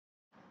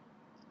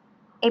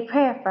A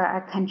prayer for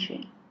our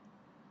country.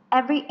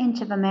 Every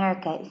inch of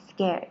America is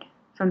scared,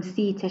 from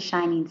sea to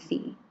shining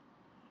sea.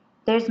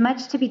 There's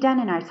much to be done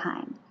in our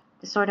time,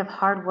 the sort of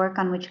hard work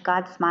on which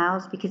God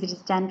smiles because it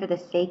is done for the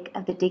sake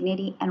of the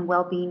dignity and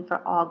well-being for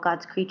all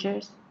God's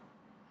creatures.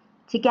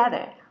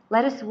 Together,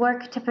 let us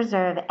work to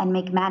preserve and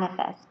make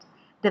manifest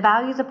the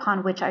values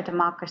upon which our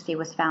democracy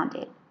was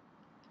founded.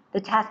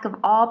 The task of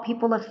all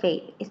people of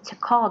faith is to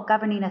call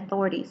governing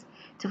authorities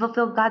to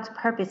fulfill God's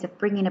purpose of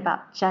bringing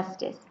about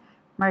justice,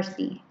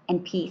 mercy,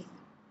 and peace.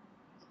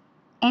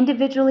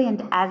 Individually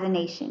and as a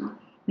nation,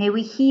 may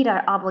we heed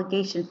our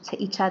obligations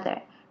to each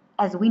other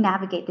as we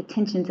navigate the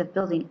tensions of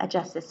building a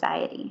just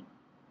society.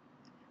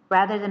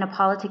 Rather than a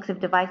politics of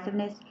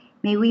divisiveness,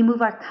 may we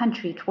move our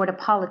country toward a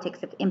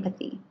politics of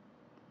empathy.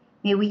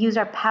 May we use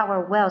our power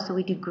well so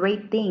we do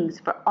great things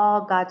for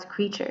all God's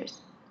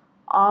creatures,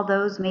 all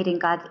those made in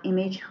God's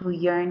image who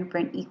yearn for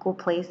an equal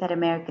place at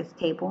America's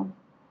table.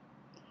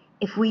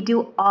 If we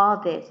do all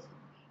this,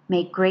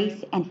 may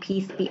grace and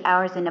peace be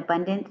ours in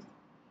abundance.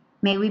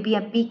 May we be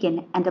a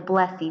beacon and a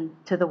blessing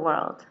to the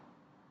world.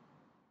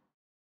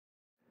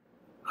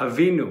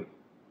 Avinu,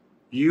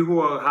 you who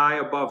are high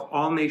above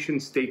all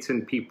nations, states,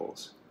 and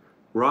peoples,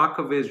 Rock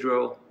of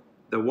Israel,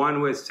 the one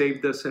who has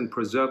saved us and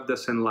preserved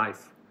us in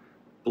life,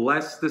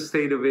 bless the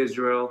state of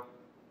Israel,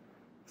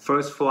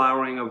 first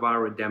flowering of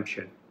our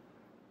redemption.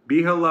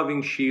 Be her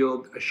loving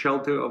shield, a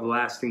shelter of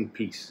lasting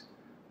peace.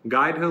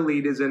 Guide her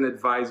leaders and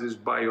advisors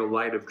by your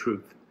light of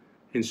truth.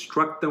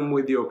 Instruct them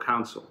with your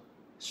counsel.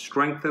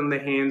 Strengthen the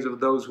hands of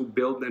those who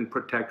build and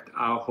protect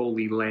our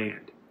holy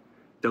land.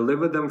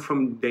 Deliver them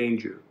from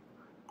danger.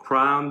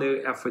 Crown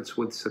their efforts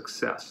with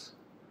success.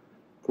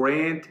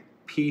 Grant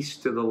peace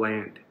to the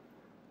land,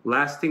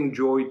 lasting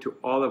joy to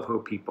all of her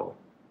people.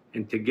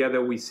 And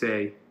together we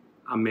say,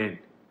 Amen.